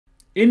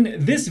In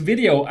this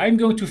video, I'm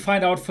going to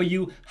find out for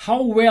you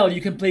how well you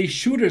can play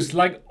shooters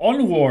like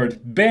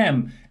Onward,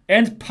 BAM,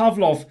 and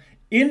Pavlov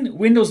in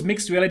Windows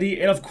Mixed Reality,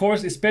 and of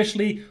course,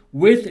 especially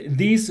with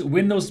these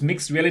Windows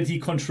Mixed Reality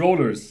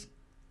controllers.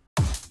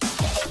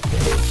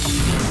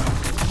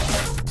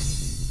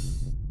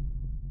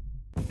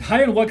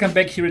 Hi and welcome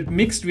back here at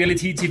Mixed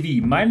Reality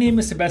TV. My name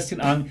is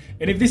Sebastian Ang,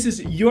 and if this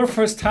is your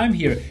first time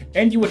here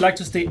and you would like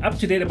to stay up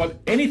to date about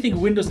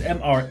anything Windows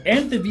MR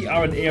and the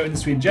VR and AR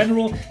industry in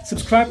general,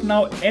 subscribe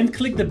now and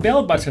click the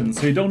bell button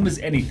so you don't miss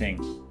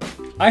anything.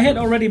 I had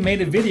already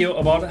made a video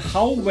about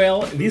how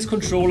well these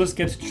controllers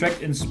get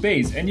tracked in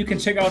space, and you can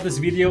check out this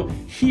video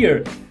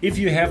here if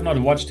you have not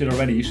watched it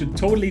already. You should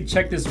totally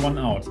check this one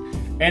out.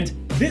 And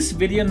this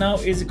video now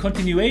is a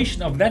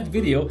continuation of that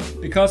video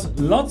because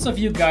lots of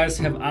you guys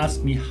have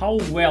asked me how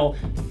well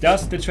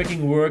does the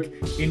tracking work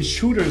in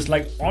shooters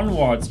like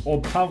Onwards or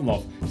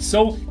Pavlov.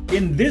 So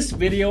in this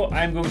video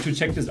I'm going to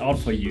check this out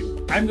for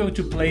you. I'm going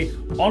to play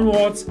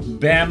Onwards,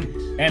 BAM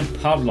and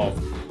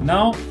Pavlov.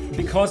 Now,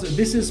 because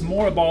this is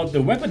more about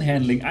the weapon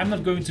handling, I'm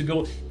not going to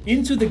go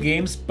into the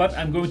games, but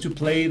I'm going to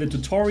play the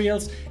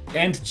tutorials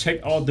and check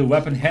out the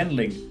weapon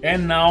handling.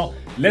 And now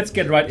let's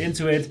get right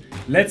into it.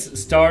 Let's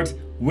start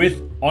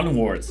with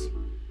Onwards.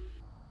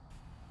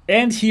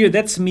 And here,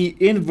 that's me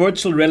in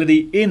virtual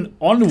reality in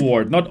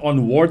Onward, not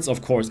Onwards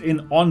of course,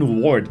 in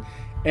Onward.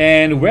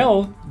 And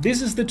well,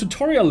 this is the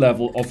tutorial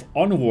level of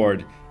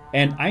Onward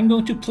and I'm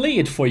going to play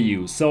it for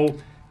you. So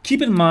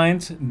keep in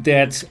mind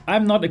that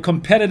I'm not a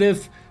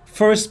competitive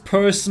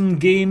first-person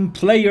game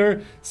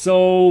player,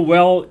 so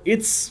well,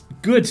 it's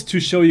good to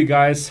show you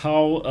guys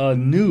how a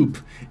noob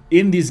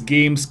in these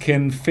games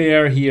can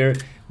fare here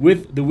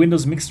with the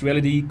Windows Mixed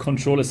Reality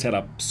controller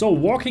setup. So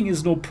walking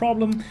is no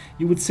problem.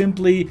 You would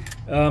simply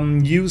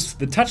use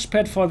the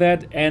touchpad for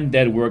that and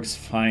that works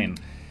fine.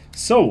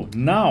 So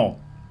now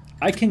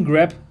I can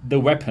grab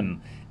the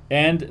weapon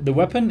and the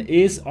weapon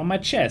is on my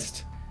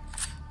chest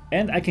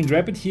and I can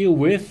grab it here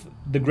with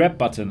the grab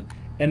button.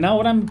 And now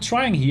what I'm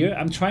trying here,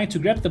 I'm trying to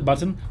grab the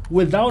button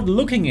without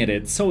looking at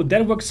it. So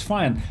that works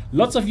fine.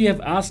 Lots of you have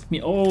asked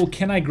me, oh,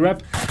 can I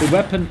grab the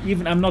weapon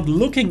even I'm not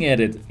looking at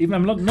it? Even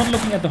I'm not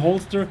looking at the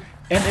holster.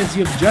 And as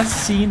you've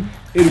just seen,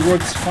 it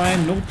works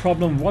fine, no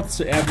problem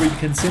whatsoever. You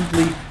can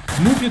simply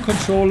move your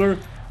controller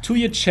to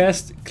your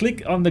chest,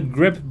 click on the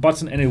grip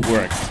button and it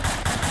works.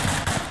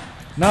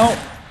 Now,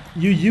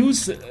 you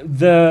use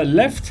the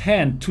left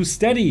hand to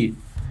steady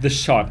the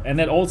shot and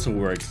that also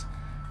works.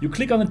 You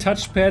click on the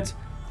touchpad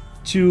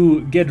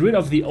to get rid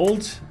of the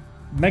old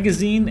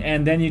magazine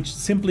and then you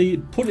simply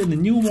put in the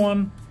new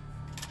one.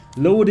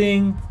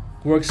 Loading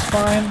works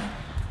fine.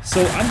 So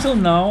until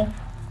now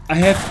I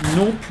have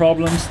no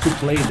problems to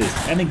play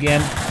this, and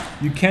again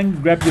you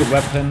can grab your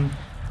weapon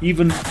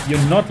even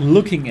you're not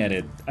looking at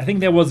it. I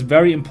think that was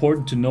very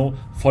important to know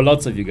for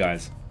lots of you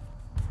guys.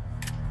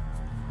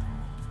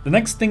 The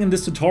next thing in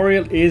this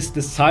tutorial is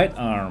the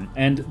sidearm,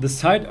 and the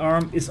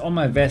sidearm is on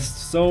my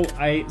vest. So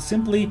I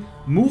simply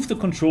move the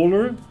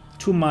controller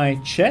to my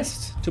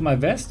chest, to my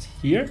vest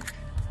here,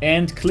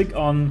 and click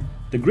on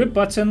the grip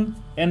button,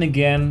 and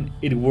again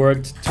it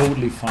worked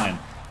totally fine.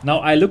 Now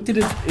I looked at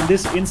it in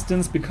this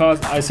instance because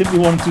I simply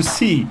wanted to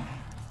see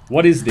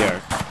what is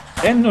there,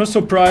 and no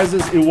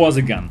surprises, it was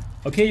a gun.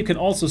 Okay, you can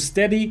also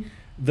steady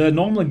the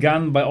normal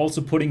gun by also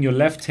putting your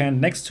left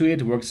hand next to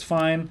it, works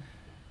fine.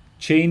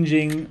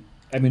 Changing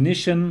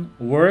ammunition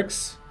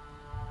works.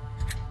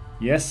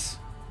 Yes,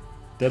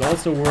 that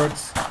also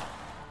works.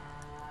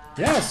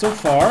 Yeah, so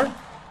far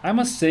I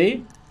must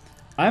say,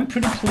 I'm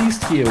pretty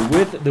pleased here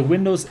with the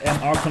Windows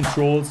MR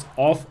controls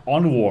of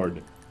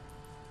Onward.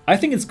 I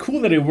think it's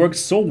cool that it works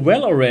so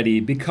well already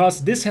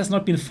because this has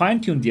not been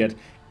fine-tuned yet.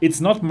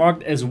 It's not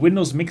marked as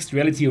Windows Mixed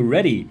Reality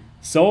ready.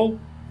 So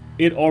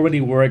it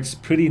already works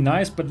pretty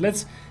nice, but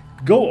let's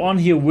go on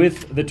here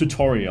with the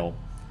tutorial.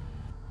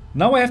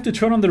 Now I have to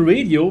turn on the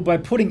radio by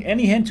putting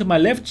any hand to my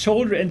left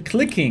shoulder and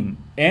clicking.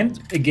 And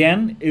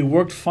again, it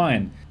worked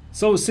fine.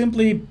 So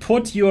simply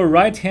put your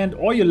right hand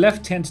or your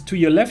left hand to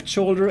your left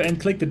shoulder and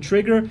click the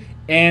trigger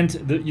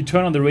and you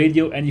turn on the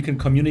radio and you can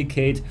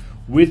communicate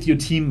with your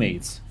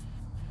teammates.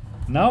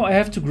 Now I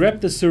have to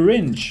grab the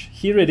syringe.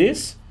 Here it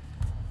is.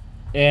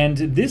 And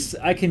this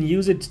I can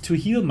use it to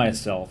heal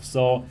myself.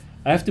 So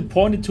I have to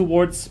point it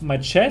towards my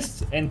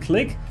chest and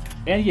click,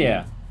 and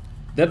yeah,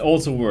 that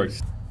also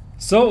works.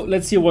 So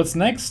let's see what's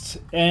next.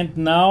 And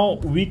now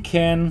we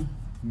can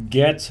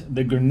get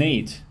the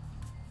grenade.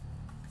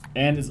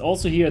 And it's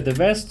also here at the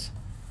vest.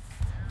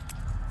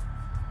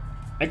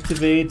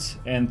 Activate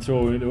and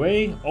throw it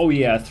away. Oh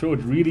yeah, throw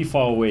it really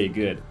far away,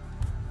 good.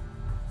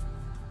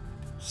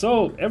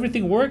 So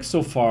everything works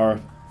so far.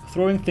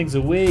 Throwing things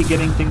away,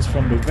 getting things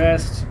from the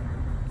vest.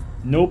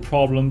 No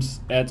problems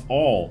at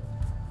all.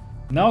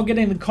 Now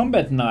getting the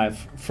combat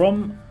knife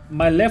from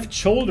my left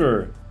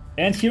shoulder.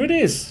 And here it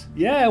is.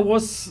 Yeah, it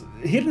was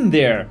hidden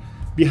there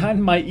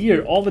behind my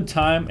ear all the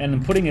time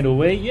and putting it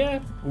away. Yeah,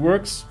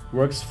 works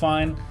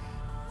fine.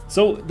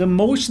 So the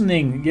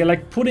motioning, yeah,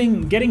 like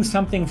getting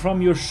something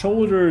from your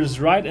shoulders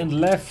right and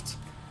left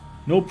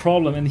no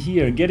problem. And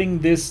here, getting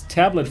this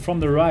tablet from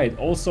the right,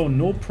 also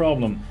no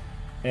problem.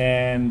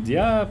 And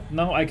yeah,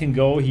 now I can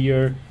go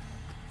here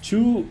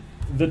to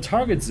the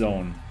target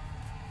zone,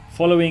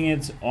 following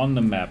it on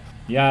the map.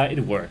 Yeah,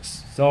 it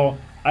works. So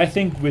I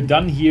think we're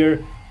done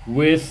here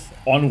with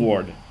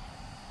Onward.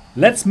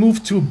 Let's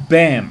move to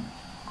BAM.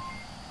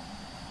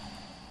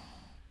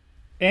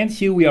 And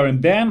here we are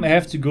in BAM. I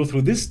have to go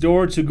through this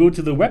door to go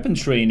to the weapon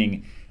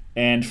training.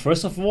 And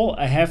first of all,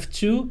 I have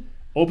to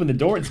open the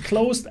door. It's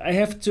closed. I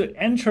have to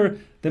enter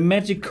the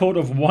magic code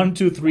of 1,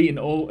 2, 3 in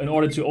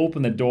order to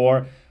open the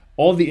door.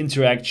 All the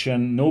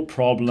interaction, no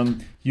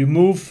problem. You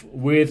move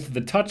with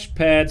the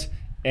touchpad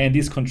and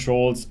these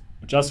controls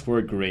just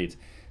work great.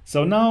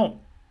 So now,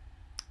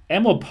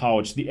 ammo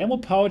pouch. The ammo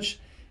pouch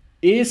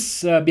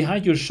is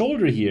behind your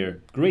shoulder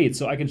here. Great,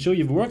 so I can show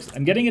you if it works.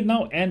 I'm getting it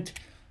now and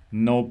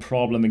no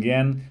problem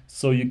again.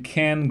 So you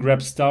can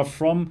grab stuff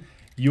from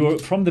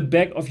the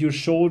back of your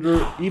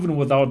shoulder even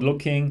without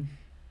looking,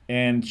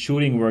 and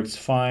shooting works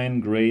fine.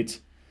 Great,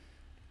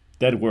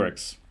 that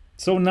works.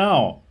 So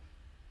now,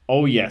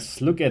 oh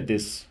yes, look at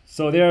this.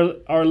 So there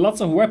are lots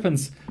of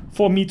weapons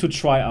for me to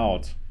try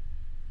out.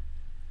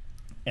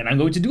 And I'm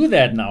going to do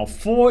that now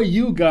for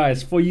you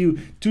guys, for you,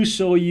 to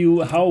show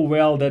you how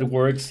well that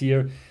works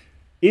here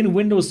in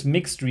Windows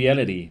Mixed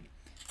Reality.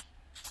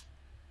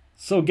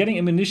 So getting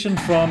ammunition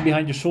from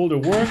behind your shoulder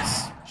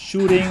works.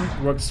 Shooting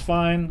works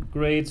fine.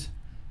 Great.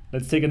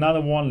 Let's take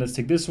another one. Let's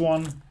take this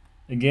one.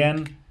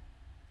 Again,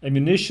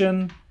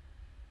 ammunition.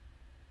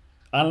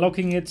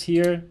 Unlocking it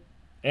here.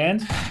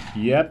 And,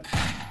 yep.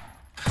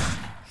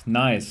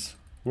 Nice.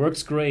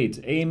 Works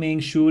great. Aiming,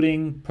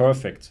 shooting,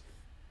 perfect.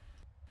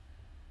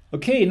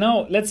 Okay,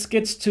 now let's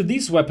get to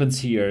these weapons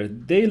here.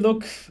 They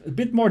look a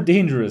bit more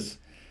dangerous.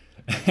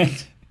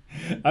 And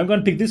I'm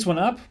gonna pick this one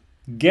up.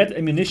 Get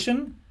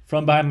ammunition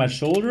from behind my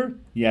shoulder.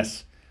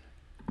 Yes.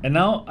 And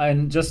now I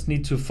just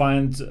need to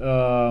find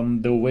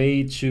the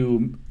way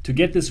to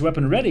get this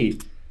weapon ready.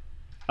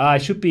 I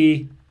should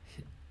be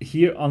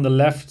here on the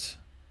left.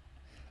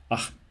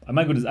 Oh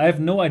my goodness, I have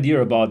no idea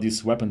about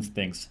these weapons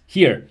things.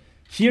 Here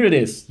it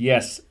is,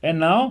 yes. And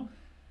now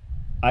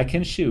I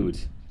can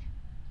shoot.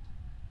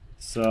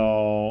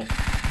 So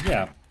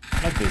yeah,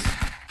 like this.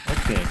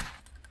 Okay.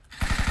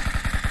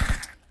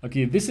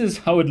 Okay, this is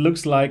how it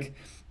looks like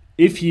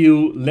if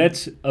you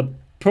let a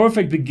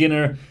perfect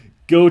beginner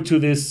go to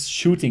this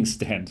shooting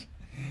stand.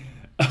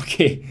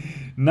 Okay,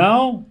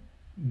 now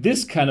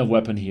this kind of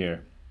weapon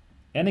here.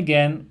 And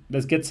again,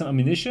 let's get some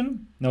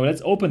ammunition. No,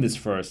 let's open this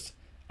first.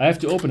 I have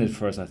to open it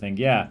first, I think.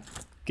 Yeah.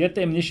 Get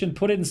the ammunition,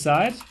 put it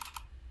inside.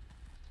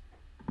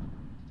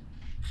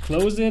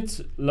 Close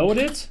it, load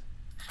it.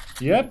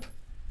 Yep.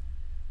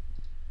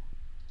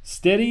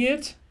 Steady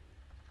it.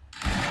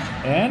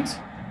 And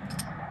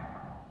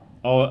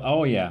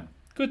oh yeah,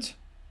 good.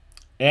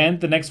 And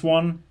the next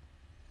one.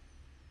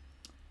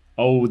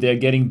 Oh, they're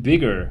getting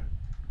bigger.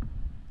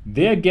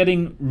 They're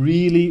getting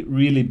really,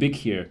 really big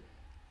here.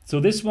 So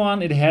this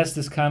one, it has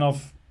this kind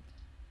of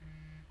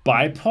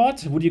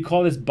bipod. Would you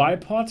call this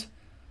bipod?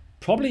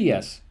 Probably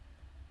yes.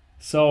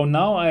 So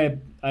now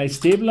I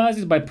stabilize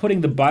it by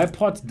putting the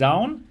bipod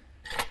down.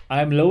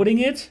 I'm loading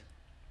it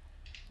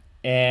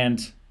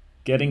and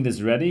getting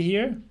this ready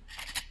here.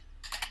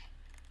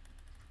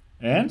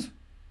 And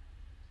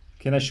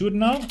can I shoot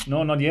now?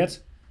 No, not yet.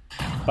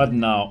 But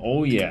now,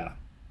 oh yeah.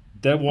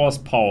 That was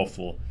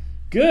powerful.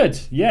 Good.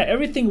 Yeah,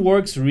 everything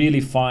works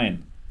really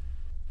fine.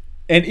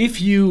 And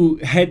if you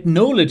had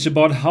knowledge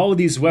about how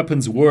these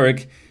weapons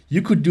work,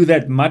 you could do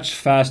that much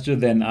faster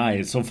than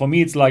I. So for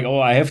me, it's like, oh,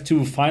 I have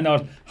to find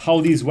out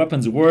how these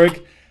weapons work,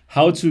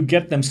 how to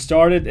get them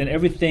started, and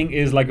everything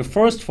is like a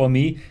first for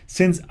me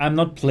since I'm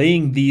not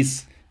playing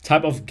these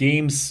type of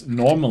games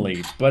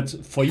normally. But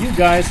for you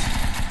guys,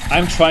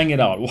 I'm trying it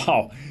out.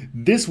 Wow.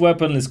 This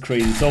weapon is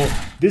crazy. So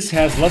this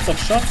has lots of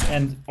shots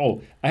and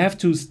oh, I have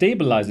to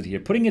stabilize it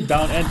here. Putting it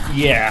down and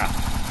yeah.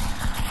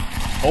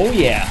 Oh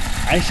yeah.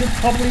 I should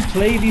probably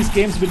play these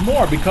games a bit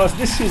more because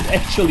this is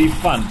actually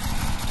fun.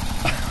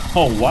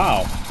 Oh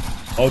wow.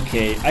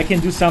 Okay, I can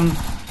do some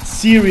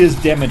serious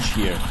damage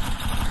here.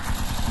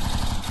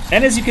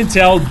 And as you can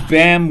tell,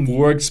 BAM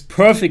works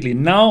perfectly.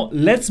 Now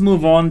let's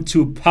move on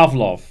to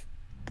Pavlov.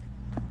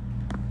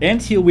 And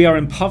here we are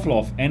in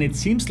Pavlov, and it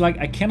seems like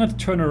I cannot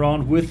turn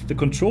around with the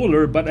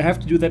controller, but I have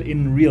to do that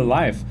in real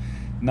life.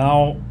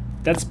 Now,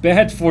 that's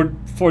bad for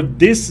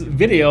this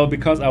video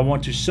because I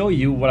want to show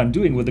you what I'm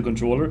doing with the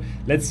controller.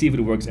 Let's see if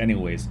it works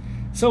anyways.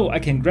 So I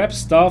can grab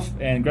stuff,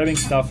 and grabbing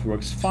stuff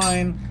works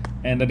fine,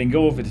 and letting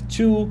go of it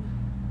too.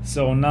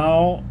 So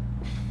now,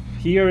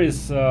 here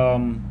is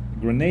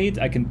grenade.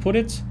 I can put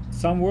it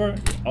somewhere.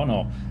 Oh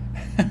no,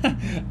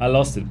 I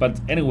lost it.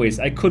 But anyways,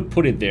 I could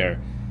put it there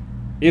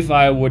if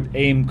I would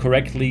aim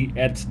correctly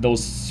at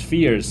those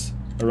spheres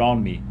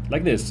around me,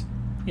 like this.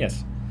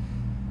 Yes.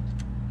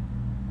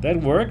 That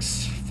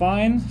works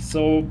fine.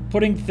 So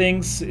putting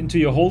things into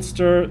your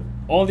holster,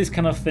 all these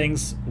kind of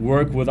things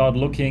work without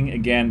looking.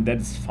 Again,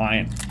 that's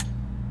fine.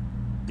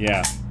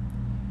 Yeah.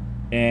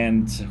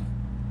 And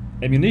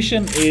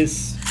ammunition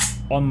is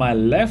on my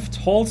left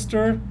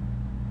holster.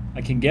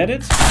 I can get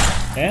it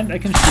and I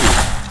can shoot.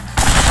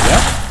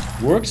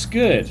 Yep, works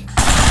good.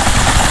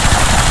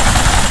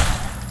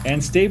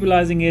 And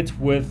stabilizing it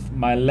with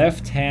my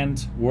left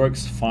hand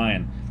works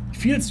fine.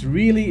 Feels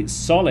really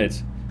solid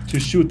to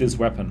shoot this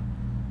weapon.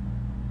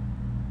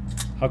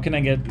 How can I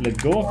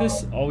let go of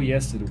this? Oh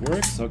yes, it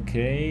works.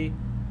 Okay.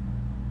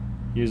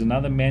 Here's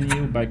another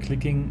menu by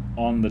clicking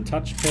on the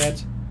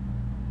touchpad.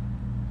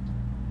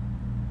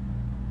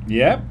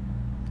 Yep.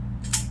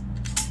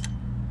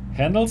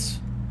 Handles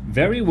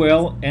very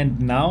well,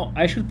 and now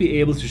I should be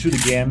able to shoot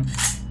again.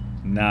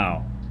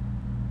 Now.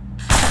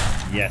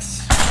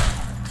 Yes.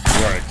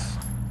 Works.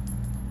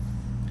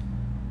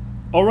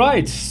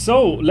 Alright,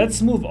 so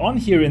let's move on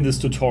here in this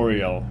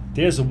tutorial.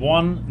 There's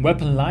one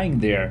weapon lying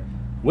there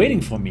waiting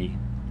for me,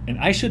 and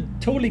I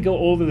should totally go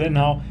over there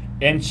now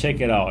and check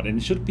it out. And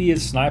it should be a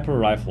sniper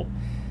rifle.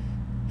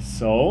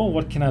 So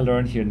what can I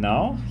learn here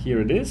now? Here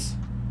it is.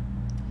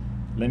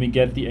 Let me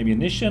get the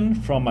ammunition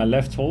from my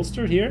left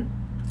holster here.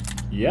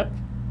 Yep.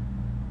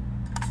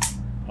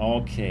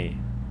 Okay,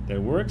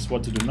 that works.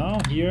 What to do now?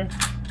 Here.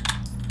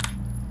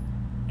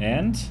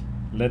 And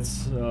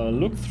let's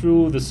look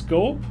through the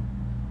scope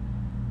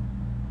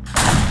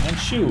and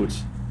shoot.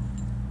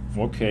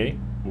 Okay,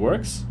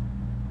 works.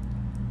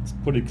 Let's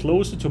put it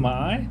closer to my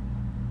eye.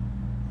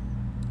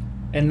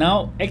 And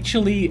now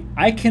actually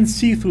I can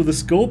see through the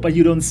scope, but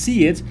you don't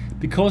see it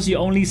because you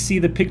only see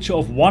the picture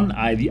of one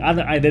eye, the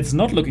other eye that's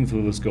not looking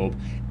through the scope.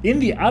 In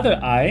the other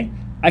eye,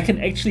 I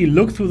can actually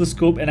look through the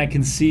scope and I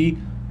can see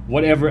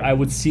whatever I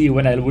would see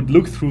when I would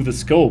look through the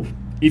scope,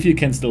 if you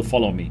can still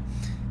follow me.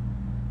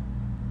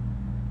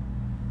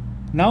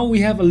 Now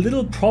we have a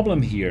little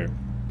problem here,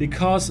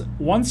 because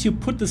once you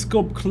put the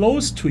scope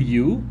close to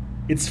you,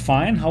 it's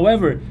fine.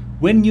 However,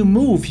 when you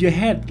move your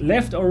head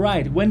left or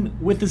right,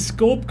 with the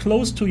scope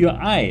close to your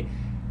eye,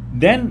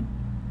 then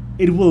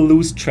it will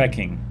lose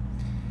tracking.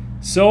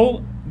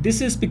 So this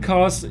is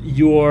because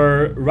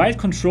your right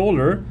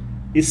controller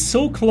is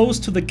so close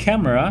to the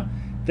camera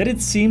that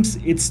it seems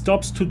it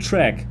stops to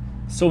track.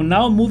 So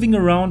now moving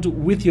around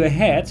with your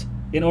head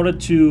in order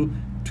to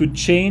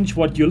change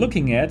what you're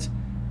looking at,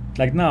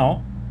 like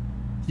now,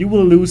 you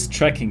will lose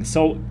tracking.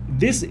 So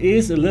this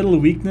is a little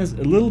weakness,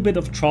 a little bit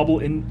of trouble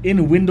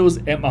in Windows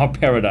MR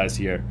Paradise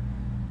here.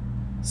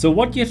 So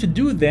what you have to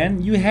do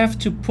then, you have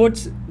to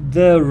put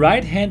the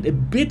right hand a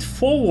bit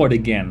forward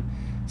again,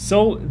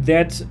 so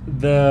that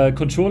the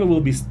controller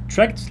will be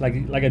tracked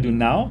like I do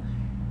now,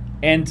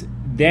 and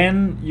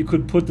then you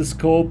could put the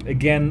scope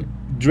again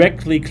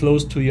directly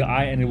close to your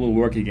eye and it will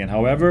work again.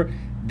 However,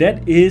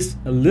 that is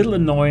a little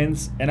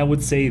annoyance, and I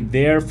would say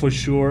there for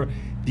sure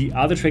the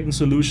other tracking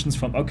solutions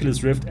from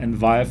Oculus Rift and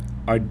Vive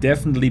are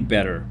definitely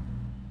better.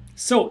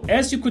 So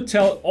as you could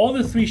tell, all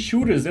the three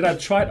shooters that I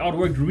tried out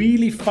worked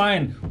really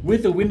fine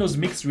with the Windows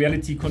Mixed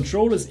Reality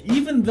controllers,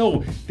 even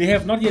though they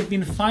have not yet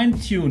been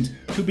fine-tuned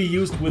to be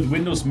used with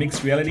Windows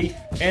Mixed Reality,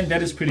 and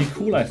that is pretty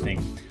cool, I think.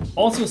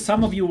 Also,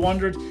 some of you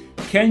wondered,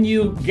 can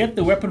you get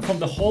the weapon from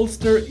the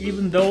holster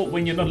even though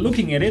when you're not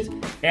looking at it?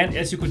 And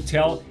as you could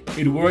tell,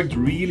 it worked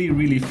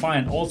really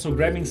fine. Also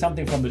grabbing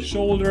something from the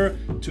shoulder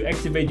to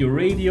activate your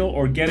radio,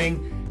 or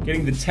getting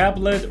the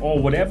tablet,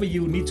 or whatever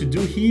you need to do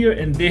here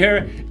and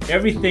there,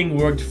 everything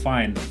worked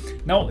fine.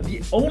 Now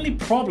the only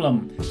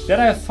problem that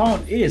I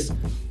found is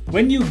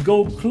when you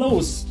go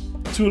close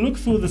to look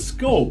through the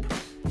scope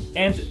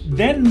and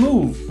then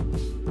move,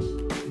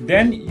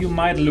 then you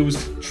might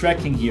lose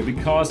tracking here,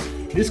 because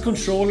this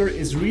controller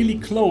is really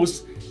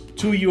close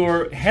to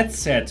your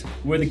headset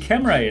where the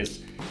camera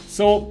is.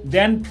 So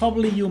then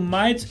probably you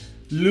might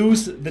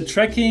lose the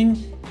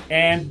tracking,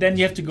 and then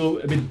you have to go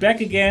a bit back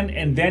again,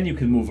 and then you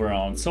can move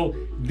around. So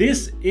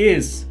this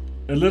is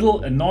a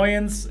little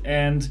annoyance,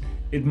 and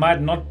it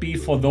might not be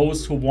for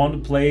those who want to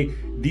play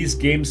these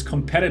games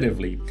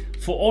competitively.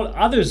 For all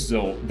others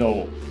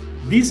though,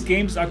 these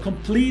games are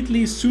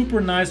completely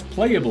super nice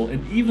playable,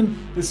 and even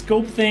the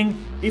scope thing,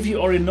 if you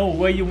already know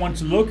where you want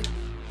to look,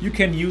 you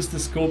can use the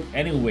scope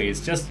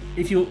anyways. Just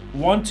if you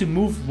want to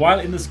move while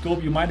in the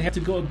scope, you might have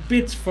to go a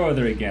bit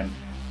further again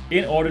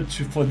in order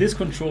for this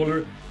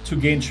controller to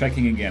gain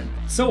tracking again.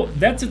 So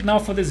that's it now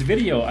for this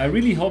video. I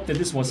really hope that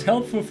this was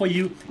helpful for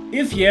you.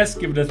 If yes,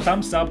 give it a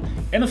thumbs up.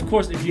 And of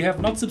course, if you have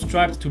not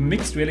subscribed to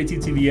Mixed Reality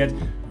TV yet,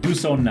 do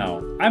so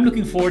now. I'm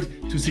looking forward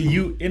to see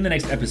you in the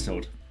next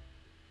episode.